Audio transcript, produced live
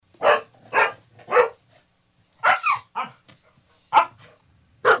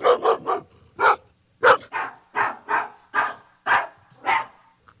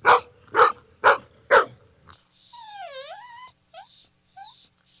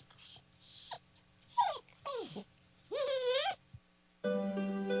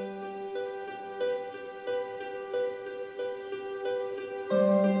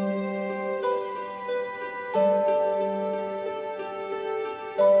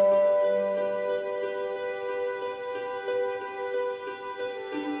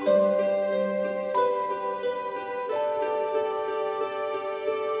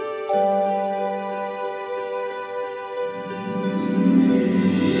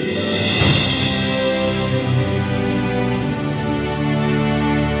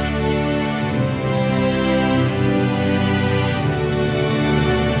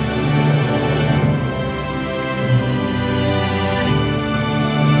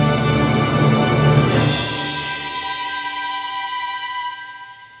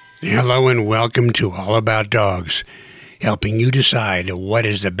Hello and welcome to All About Dogs, helping you decide what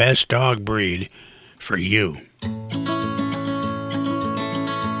is the best dog breed for you.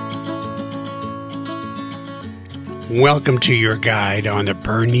 Welcome to your guide on the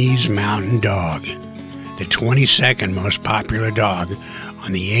Bernese Mountain Dog, the 22nd most popular dog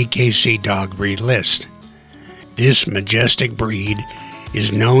on the AKC dog breed list. This majestic breed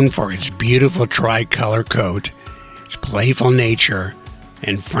is known for its beautiful tricolor coat, its playful nature,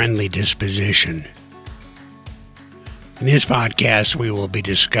 and friendly disposition. In this podcast, we will be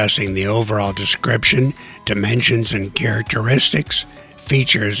discussing the overall description, dimensions and characteristics,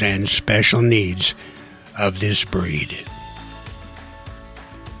 features, and special needs of this breed.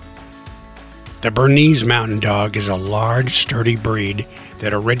 The Bernese Mountain Dog is a large, sturdy breed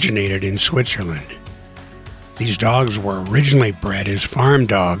that originated in Switzerland. These dogs were originally bred as farm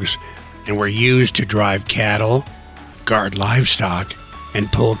dogs and were used to drive cattle, guard livestock, and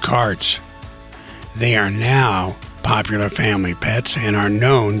pull carts. They are now popular family pets and are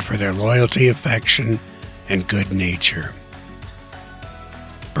known for their loyalty, affection, and good nature.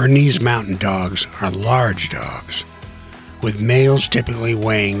 Bernese Mountain Dogs are large dogs, with males typically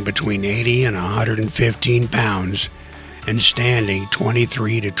weighing between 80 and 115 pounds and standing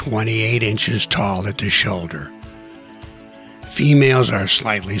 23 to 28 inches tall at the shoulder. Females are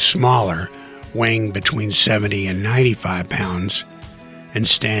slightly smaller, weighing between 70 and 95 pounds and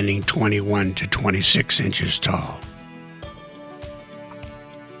standing 21 to 26 inches tall.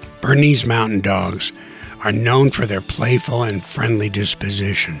 Bernese Mountain Dogs are known for their playful and friendly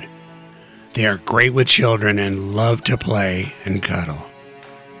disposition. They are great with children and love to play and cuddle.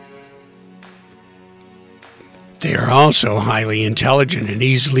 They are also highly intelligent and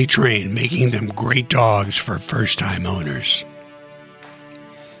easily trained, making them great dogs for first-time owners.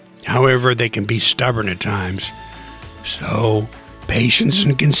 However, they can be stubborn at times, so patience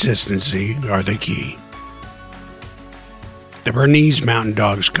and consistency are the key. The Bernese Mountain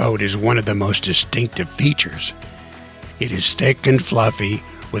Dog's coat is one of the most distinctive features. It is thick and fluffy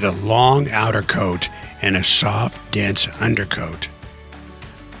with a long outer coat and a soft, dense undercoat.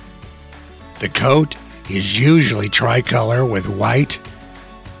 The coat is usually tricolor with white,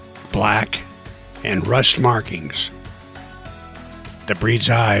 black, and rust markings. The breed's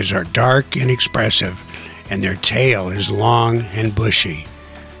eyes are dark and expressive, and their tail is long and bushy,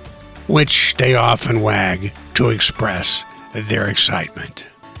 which they often wag to express their excitement.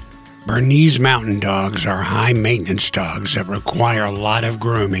 Bernese Mountain Dogs are high-maintenance dogs that require a lot of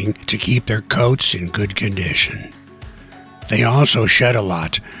grooming to keep their coats in good condition. They also shed a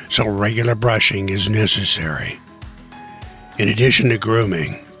lot, so regular brushing is necessary. In addition to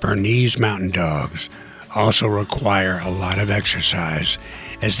grooming, Bernese Mountain Dogs also require a lot of exercise,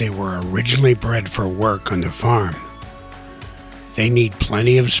 as they were originally bred for work on the farm. They need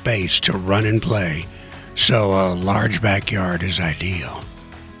plenty of space to run and play, so a large backyard is ideal.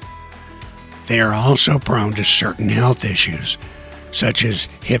 They are also prone to certain health issues, such as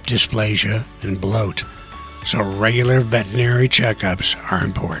hip dysplasia and bloat, so regular veterinary checkups are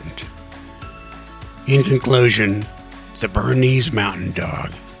important. In conclusion, the Bernese Mountain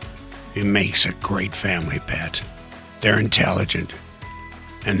Dog, it makes a great family pet. They're intelligent,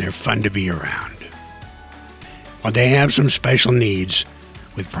 and they're fun to be around. While they have some special needs,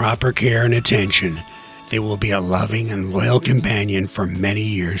 with proper care and attention, they will be a loving and loyal companion for many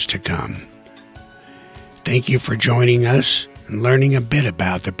years to come. Thank you for joining us and learning a bit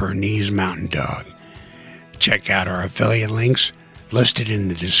about the Bernese Mountain Dog. Check out our affiliate links listed in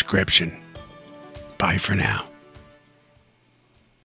the description. Bye for now.